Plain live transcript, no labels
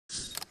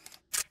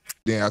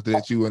Then after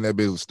that, you in that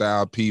bitch with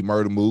Style P,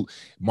 Murder Mook,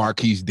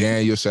 Marquis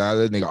Daniel, shout out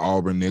that nigga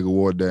Auburn nigga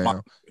wore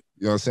down.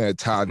 You know what I'm saying?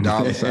 Ty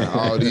Dolla $ign,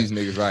 all these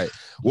niggas. Like,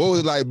 what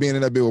was it like being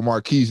in that bit with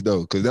Marquis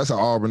though? Because that's an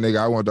Auburn nigga.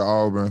 I went to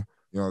Auburn.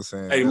 You know what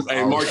I'm saying?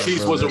 Hey,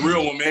 Marquis was a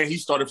real one, man. He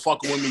started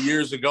fucking with me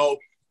years ago.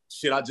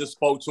 Shit, I just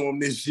spoke to him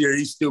this year.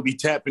 He still be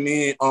tapping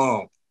in.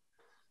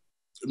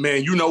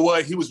 Man, you know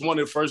what? He was one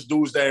of the first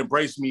dudes that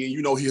embraced me, and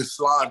you know he is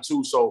slime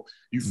too. So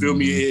you feel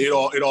me? It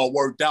all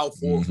worked out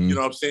for you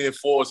know what I'm saying,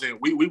 for us, and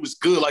we was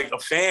good. Like a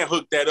fan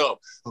hooked that up.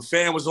 A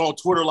fan was on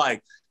Twitter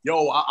like,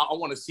 "Yo, I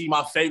want to see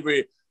my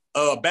favorite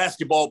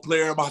basketball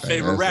player and my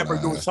favorite rapper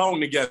do a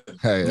song together."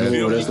 Hey,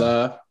 that's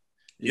live.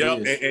 Yep,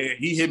 and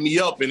he hit me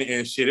up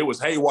and shit. It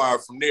was haywire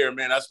from there,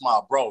 man. That's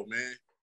my bro, man.